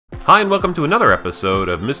Hi and welcome to another episode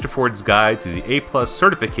of Mr. Ford's Guide to the A+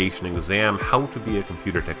 Certification Exam, How to be a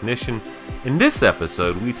Computer Technician. In this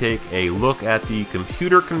episode, we take a look at the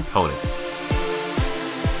computer components.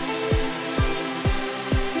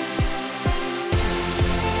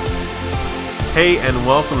 Hey and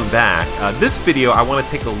welcome back. This video I want to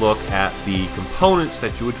take a look at the components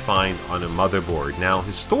that you would find on a motherboard. Now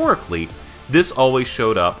historically, this always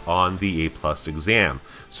showed up on the A+ exam.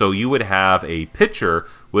 So you would have a picture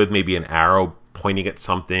with maybe an arrow pointing at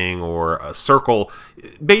something or a circle.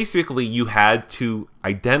 Basically, you had to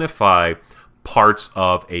identify parts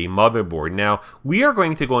of a motherboard. Now, we are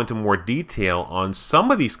going to go into more detail on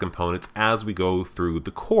some of these components as we go through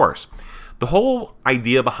the course. The whole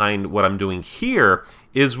idea behind what I'm doing here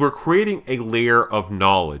is we're creating a layer of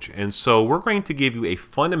knowledge. And so we're going to give you a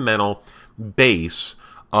fundamental base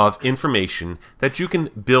of information that you can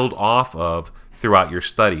build off of throughout your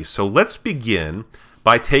studies. So let's begin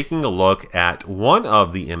by taking a look at one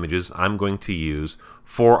of the images I'm going to use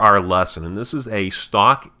for our lesson. And this is a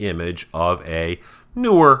stock image of a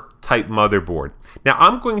newer type motherboard. Now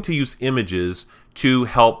I'm going to use images to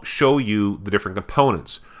help show you the different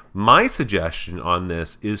components. My suggestion on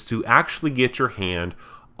this is to actually get your hands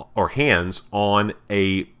on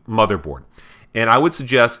a motherboard. And I would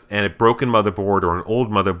suggest a broken motherboard or an old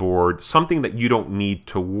motherboard, something that you don't need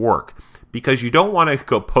to work, because you don't want to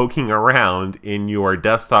go poking around in your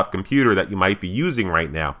desktop computer that you might be using right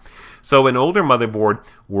now. So an older motherboard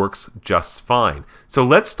works just fine. So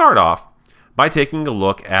let's start off by taking a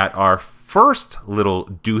look at our first little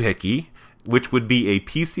doohickey, which would be a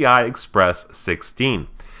PCI Express 16.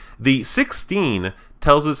 The 16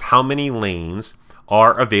 tells us how many lanes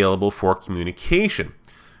are available for communication.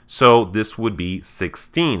 So this would be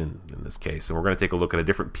 16 in this case, and we're going to take a look at a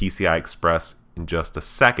different PCI Express in just a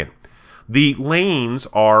second. The lanes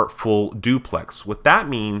are full duplex. What that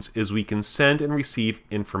means is we can send and receive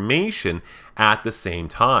information at the same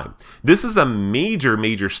time. This is a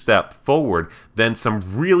major step forward than some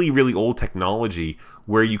really old technology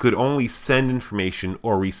where you could only send information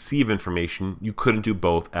or receive information. You couldn't do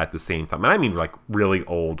both at the same time. And I mean like really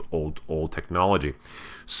old technology.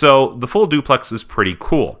 So the full duplex is pretty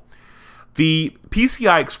cool. The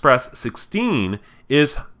PCI Express 16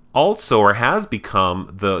 is also, or has become,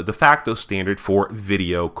 the de facto standard for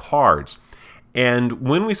video cards. And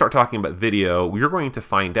when we start talking about video, we're going to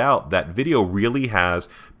find out that video really has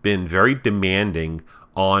been very demanding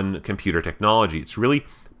on computer technology. It's really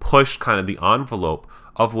pushed kind of the envelope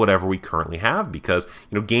of whatever we currently have, because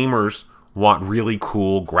gamers want really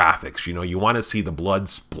cool graphics. You want to see the blood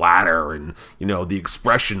splatter and the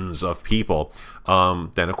expressions of people.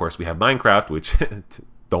 Then of course we have Minecraft, which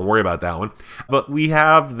don't worry about that one. But we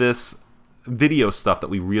have this video stuff that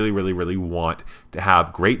we really want to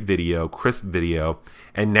have great video, crisp video.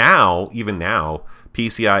 And now, even now,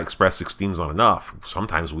 PCI Express 16 is not enough.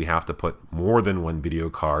 Sometimes we have to put more than one video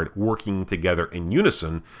card working together in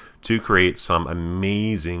unison to create some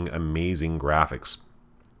amazing graphics.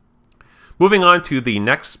 Moving on to the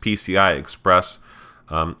next PCI Express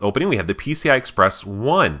opening, we have the PCI Express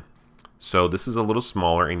 1. So this is a little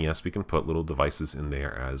smaller, and yes, we can put little devices in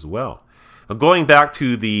there as well. Now, going back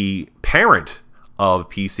to the parent of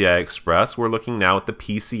PCI Express, we're looking now at the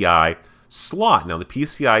PCI slot. Now the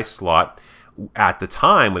PCI slot, at the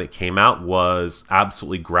time when it came out, was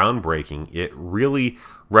absolutely groundbreaking. It really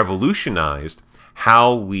revolutionized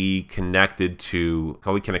how we connected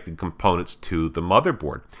components to the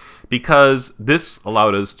motherboard, because this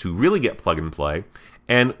allowed us to really get plug and play,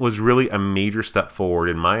 and was really a major step forward,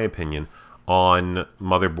 in my opinion, on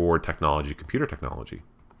motherboard technology, computer technology.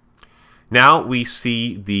 Now we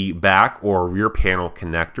see the back or rear panel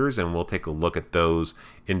connectors, and we'll take a look at those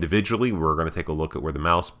individually. We're going to take a look at where the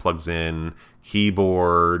mouse plugs in,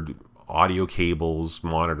 keyboard, audio cables,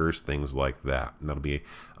 monitors, things like that. And that'll be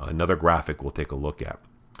another graphic we'll take a look at.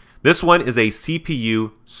 This one is a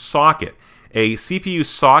CPU socket. A CPU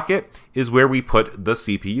socket is where we put the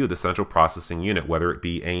CPU, the central processing unit, whether it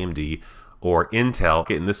be AMD or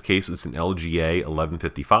Intel. In this case, it's an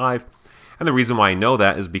LGA1155. And the reason why I know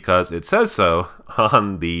that is because it says so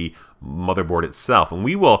on the motherboard itself. And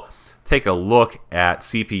we will take a look at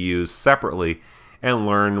CPUs separately and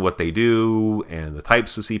learn what they do and the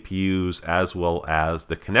types of CPUs, as well as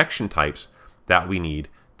the connection types that we need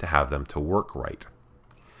to have them to work right.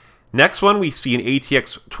 Next one, we see an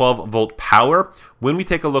ATX 12-volt power. When we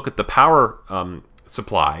take a look at the power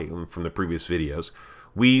supply from the previous videos,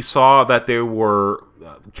 we saw that there were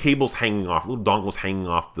cables hanging off, little dongles hanging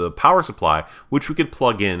off the power supply, which we could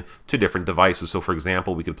plug in to different devices. So for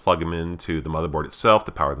example, we could plug them into the motherboard itself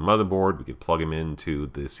to power the motherboard. We could plug them into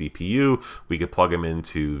the CPU. We could plug them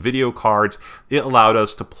into video cards. It allowed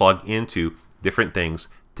us to plug into different things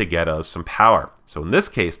to get us some power. So in this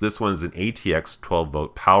case, this one's an ATX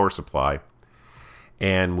 12-volt power supply.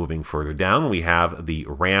 And moving further down, we have the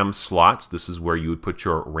RAM slots. This is where you would put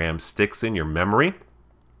your RAM sticks in, your memory.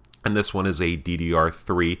 And this one is a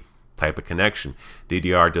DDR3 type of connection.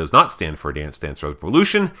 DDR does not stand for Dance Dance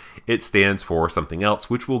Revolution. It stands for something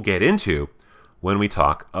else, which we'll get into when we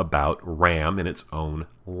talk about RAM in its own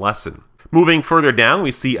lesson. Moving further down,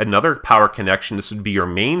 we see another power connection. This would be your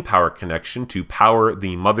main power connection to power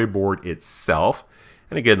the motherboard itself.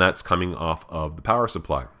 And again, that's coming off of the power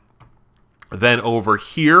supply. Then over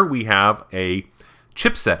here, we have a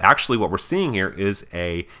chipset. Actually, what we're seeing here is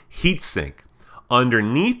a heatsink.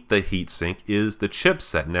 Underneath the heatsink is the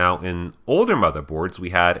chipset. Now, in older motherboards, we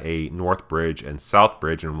had a north bridge and south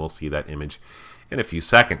bridge, and we'll see that image in a few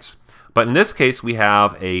seconds. But in this case, we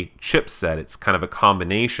have a chipset. It's kind of a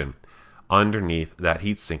combination underneath that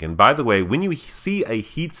heatsink. And by the way, when you see a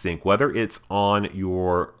heatsink, whether it's on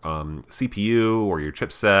your CPU or your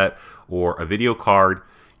chipset or a video card,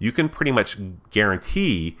 you can pretty much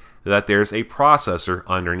guarantee that there's a processor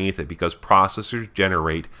underneath it, because processors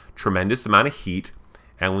generate tremendous amount of heat,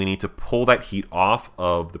 and we need to pull that heat off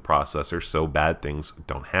of the processor so bad things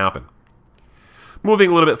don't happen.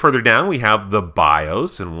 Moving a little bit further down, we have the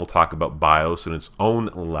BIOS, and we'll talk about BIOS in its own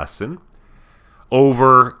lesson.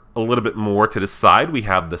 Over a little bit more to the side, we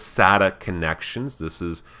have the SATA connections. This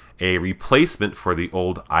is a replacement for the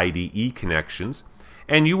old IDE connections.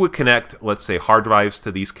 And you would connect, let's say, hard drives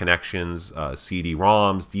to these connections,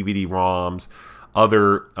 CD-ROMs, DVD-ROMs,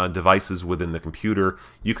 other devices within the computer.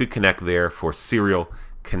 You could connect there for serial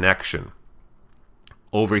connection.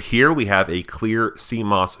 Over here, we have a clear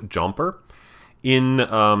CMOS jumper.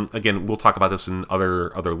 Again, we'll talk about this in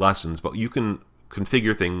other lessons, but you can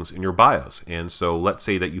configure things in your BIOS. And so let's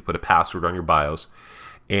say that you put a password on your BIOS,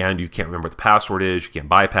 and you can't remember what the password is, you can't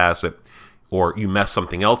bypass it, or you mess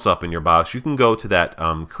something else up in your BIOS. You can go to that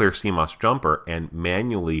clear CMOS jumper and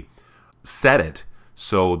manually set it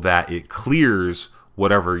so that it clears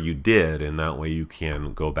whatever you did, and that way you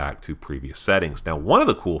can go back to previous settings. Now, one of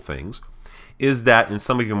the cool things is that in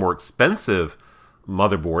some of your more expensive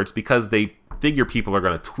motherboards, because they figure people are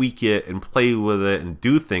going to tweak it and play with it and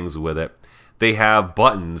do things with it, they have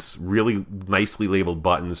buttons, really nicely labeled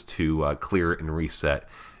buttons to clear and reset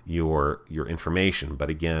your information. But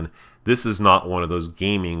again, this is not one of those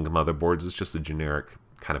gaming motherboards. It's just a generic,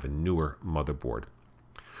 kind of a newer motherboard.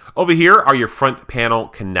 Over here are your front panel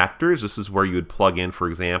connectors. This is where you would plug in, for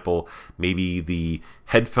example, maybe the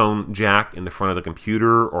headphone jack in the front of the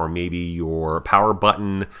computer, or maybe your power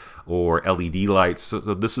button or LED lights. So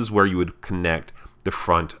this is where you would connect the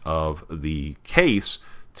front of the case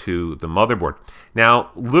to the motherboard.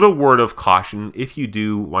 Now, little word of caution, if you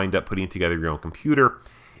do wind up putting together your own computer,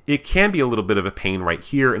 it can be a little bit of a pain right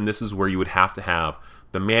here, and this is where you would have to have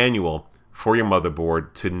the manual for your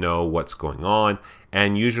motherboard to know what's going on.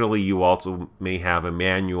 And usually you also may have a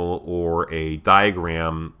manual or a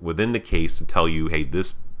diagram within the case to tell you, hey,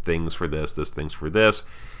 this thing's for this thing's for this,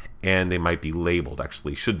 and they might be labeled,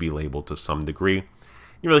 actually should be labeled to some degree.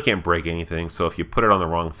 You really can't break anything, so if you put it on the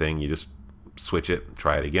wrong thing, you just switch it and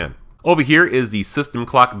try it again. Over here is the system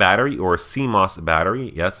clock battery, or CMOS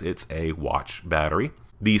battery. Yes, it's a watch battery.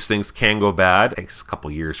 These things can go bad. It takes a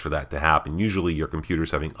couple years for that to happen. Usually your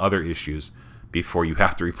computer's having other issues before you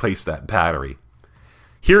have to replace that battery.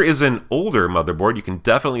 Here is an older motherboard. You can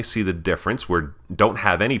definitely see the difference. We don't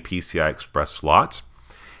have any PCI Express slots.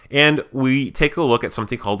 And we take a look at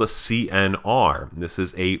something called a CNR. This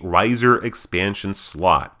is a riser expansion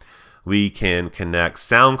slot. We can connect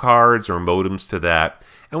sound cards or modems to that,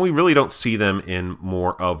 and we really don't see them in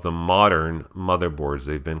more of the modern motherboards.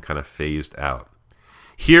 They've been kind of phased out.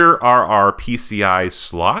 Here are our PCI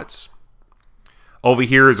slots. Over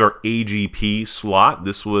here is our AGP slot.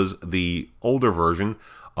 This was the older version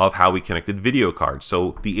of how we connected video cards.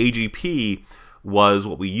 So the AGP was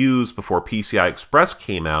what we used before PCI Express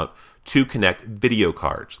came out to connect video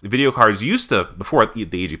cards. The video cards used to, before the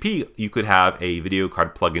AGP, you could have a video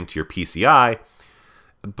card plug into your PCI,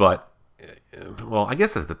 but well, I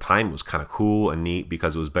guess at the time it was kind of cool and neat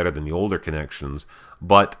because it was better than the older connections,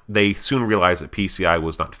 but they soon realized that PCI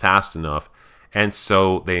was not fast enough, and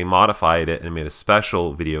so they modified it and made a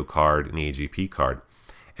special video card, an AGP card,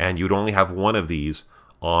 and you'd only have one of these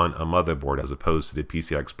on a motherboard as opposed to the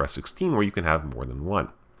PCI Express 16 where you can have more than one.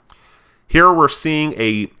 Here we're seeing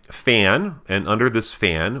a fan, and under this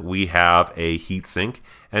fan we have a heatsink,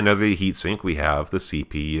 and under the heatsink we have the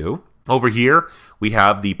CPU. Over here we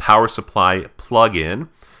have the power supply plug-in,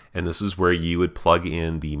 and this is where you would plug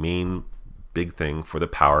in the main big thing for the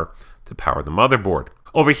power to power the motherboard.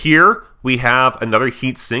 Over here we have another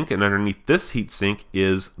heatsink, and underneath this heatsink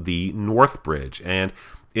is the north bridge. And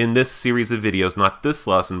in this series of videos, not this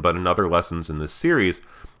lesson, but in other lessons in this series,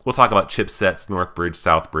 we'll talk about chipsets, north bridge,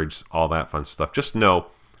 south bridge, all that fun stuff. Just know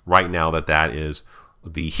right now that that is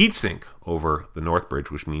the heatsink over the north bridge,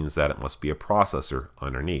 which means that it must be a processor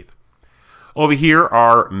underneath. Over here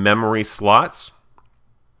are memory slots.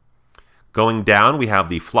 Going down, we have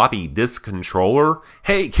the floppy disk controller.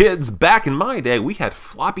 Hey kids, back in my day, we had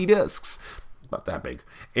floppy disks, about that big.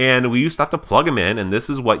 And we used to have to plug them in, and this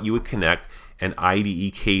is what you would connect an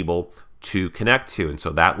IDE cable to connect to. And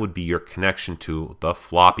so that would be your connection to the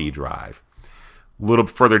floppy drive. A little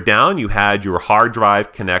further down, you had your hard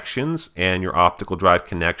drive connections and your optical drive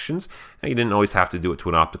connections. Now, you didn't always have to do it to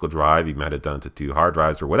an optical drive. You might have done it to 2 hard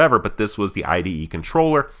drives or whatever, but this was the IDE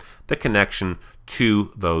controller, the connection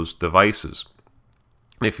to those devices.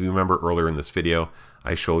 And if you remember earlier in this video,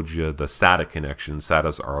 I showed you the SATA connections.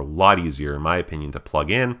 SATAs are a lot easier, in my opinion, to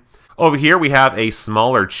plug in. Over here, we have a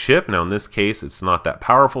smaller chip. Now, in this case, it's not that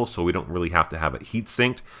powerful, so we don't really have to have it heat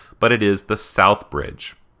sinked, but it is the south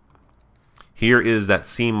bridge. Here is that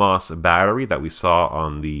CMOS battery that we saw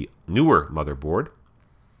on the newer motherboard.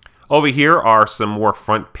 Over here are some more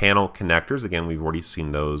front panel connectors. Again, we've already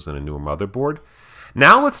seen those in a newer motherboard.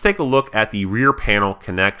 Now let's take a look at the rear panel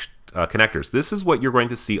connectors. This is what you're going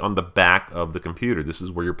to see on the back of the computer. This is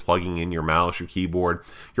where you're plugging in your mouse, your keyboard,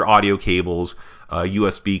 your audio cables,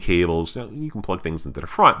 USB cables. You can plug things into the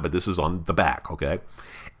front, but this is on the back, okay?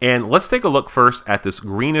 And let's take a look first at this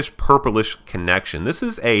greenish purplish connection. This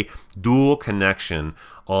is a dual connection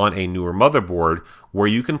on a newer motherboard where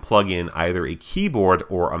you can plug in either a keyboard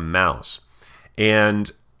or a mouse. And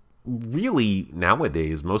really,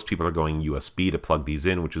 nowadays, most people are going USB to plug these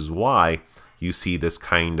in, which is why you see this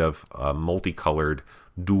kind of multicolored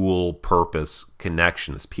dual purpose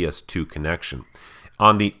connection, this PS2 connection.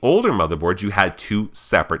 On the older motherboards, you had 2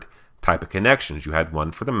 separate type of connections. You had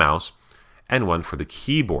one for the mouse and one for the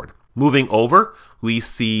keyboard. Moving over, we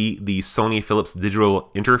see the Sony Philips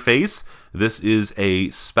digital interface. This is a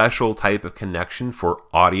special type of connection for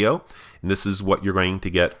audio, and this is what you're going to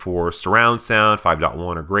get for surround sound, 5.1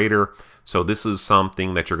 or greater. So this is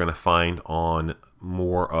something that you're going to find on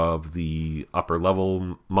more of the upper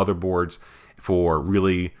level motherboards for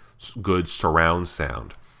really good surround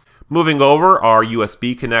sound. Moving over are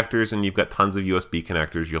USB connectors, and you've got tons of USB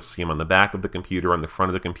connectors. You'll see them on the back of the computer, on the front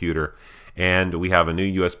of the computer, and we have a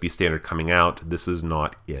new USB standard coming out. This is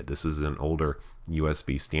not it. This is an older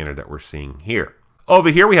USB standard that we're seeing here.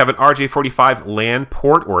 Over here we have an RJ45 LAN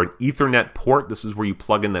port or an Ethernet port. This is where you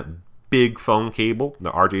plug in that big phone cable,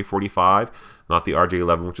 the RJ45, not the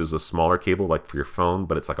RJ11, which is a smaller cable like for your phone,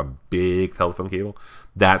 but it's like a big telephone cable.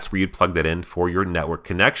 That's where you'd plug that in for your network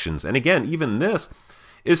connections. And again, even this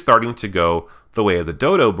is starting to go the way of the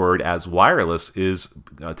dodo bird as wireless is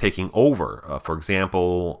taking over. For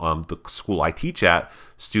example, the school IT chat,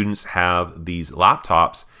 students have these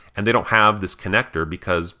laptops and they don't have this connector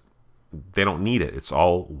because they don't need it. It's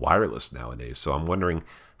all wireless nowadays. So I'm wondering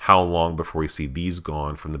how long before we see these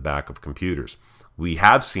gone from the back of computers. We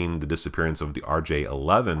have seen the disappearance of the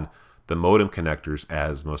RJ11, the modem connectors,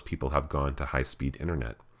 as most people have gone to high-speed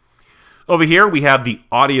internet. Over here we have the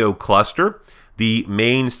audio cluster. The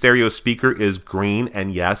main stereo speaker is green,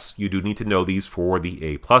 and yes, you do need to know these for the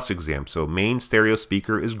A+ exam. So main stereo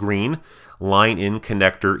speaker is green, line-in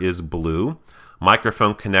connector is blue,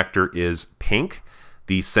 microphone connector is pink,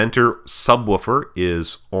 the center subwoofer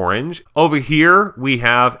is orange. Over here we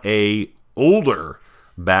have a older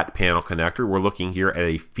back panel connector. We're looking here at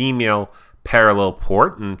a female parallel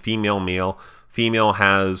port, and male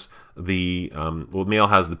has the male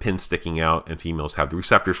has the pin sticking out, and females have the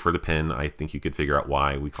receptors for the pin. I think you could figure out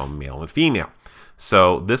why we call them male and female.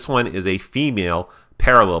 So this one is a female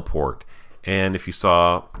parallel port, and if you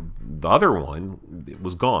saw the other one, it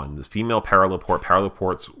was gone. This female parallel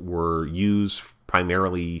ports were used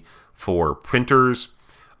primarily for printers.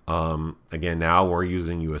 Again, now we're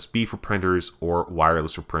using USB for printers or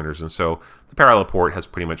wireless for printers, and so the parallel port has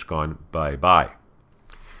pretty much gone bye-bye.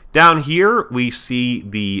 Down here, we see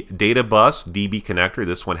the data bus DB connector.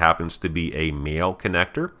 This one happens to be a male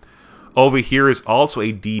connector. Over here is also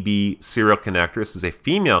a DB serial connector. This is a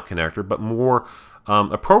female connector, but more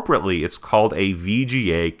appropriately, it's called a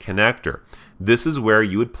VGA connector. This is where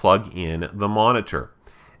you would plug in the monitor.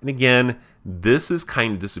 And again, This is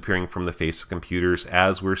kind of disappearing from the face of computers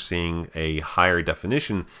as we're seeing a higher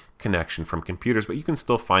definition connection from computers, but you can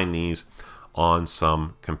still find these on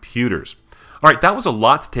some computers. All right, that was a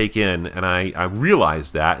lot to take in, and I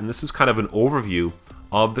realized that, and this is kind of an overview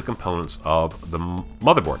of the components of the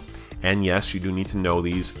motherboard. And yes, you do need to know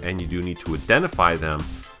these, and you do need to identify them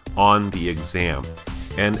on the exam.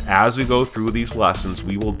 And as we go through these lessons,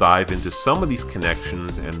 we will dive into some of these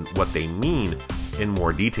connections and what they mean in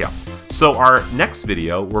more detail. So our next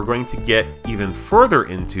video, we're going to get even further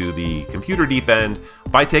into the computer deep end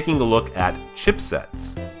by taking a look at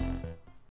chipsets.